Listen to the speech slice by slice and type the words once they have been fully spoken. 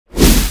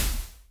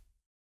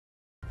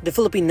The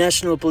Philippine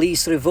National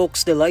Police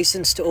revokes the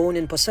license to own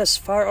and possess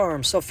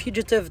firearms of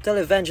fugitive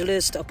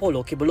televangelist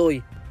Apollo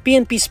Quiboloy.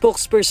 PNP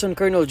spokesperson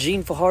Colonel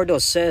Jean Fajardo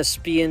says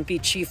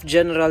PNP Chief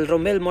General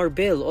Romel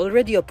Marbel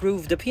already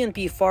approved the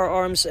PNP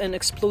Firearms and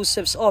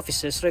Explosives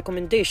Office's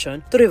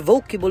recommendation to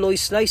revoke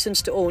Quiboloy's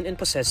license to own and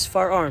possess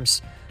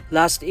firearms.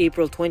 Last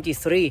April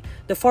 23,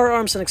 the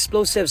Firearms and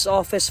Explosives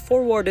Office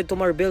forwarded to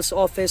Marbel's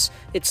office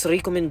its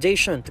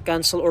recommendation to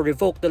cancel or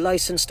revoke the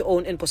license to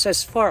own and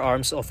possess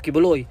firearms of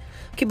Quiboloy.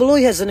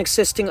 Quiboloy has an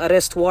existing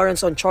arrest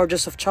warrants on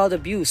charges of child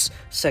abuse,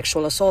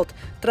 sexual assault,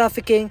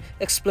 trafficking,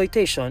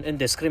 exploitation, and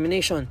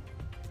discrimination.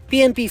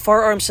 PNP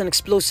Firearms and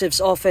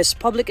Explosives Office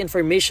Public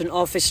Information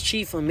Office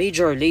Chief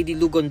Major Lady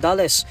Lu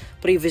Gondales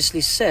previously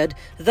said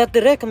that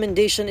the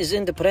recommendation is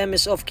in the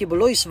premise of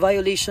Quiboloy's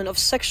violation of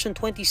Section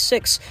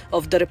 26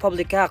 of the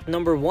Republic Act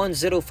No.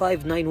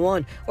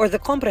 10591 or the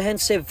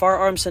Comprehensive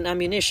Firearms and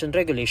Ammunition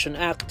Regulation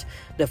Act.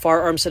 The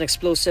Firearms and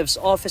Explosives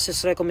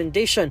Office's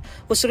recommendation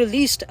was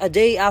released a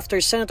day after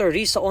Senator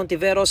Risa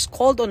Ontiveros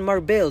called on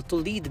Marbel to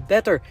lead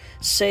better,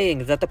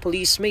 saying that the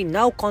police may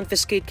now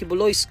confiscate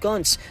Quiboloy's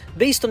guns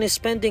based on his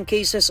pending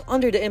cases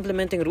under the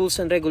implementing rules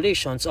and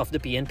regulations of the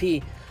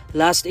PNP.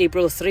 Last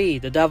April 3,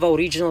 the Davao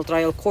Regional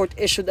Trial Court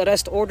issued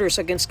arrest orders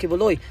against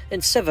Quiboloy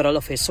and several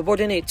of his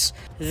subordinates.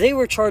 They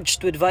were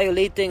charged with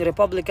violating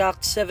Republic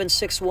Act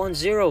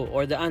 7610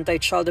 or the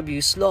Anti-Child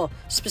Abuse Law,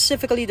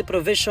 specifically the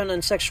provision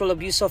on sexual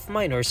abuse of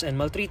minors and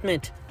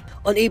maltreatment.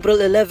 On April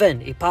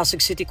 11, a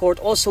Pasig City Court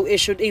also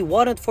issued a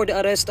warrant for the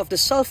arrest of the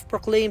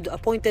self-proclaimed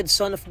appointed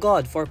son of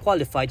God for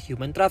qualified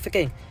human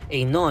trafficking,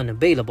 a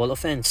non-bailable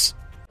offense.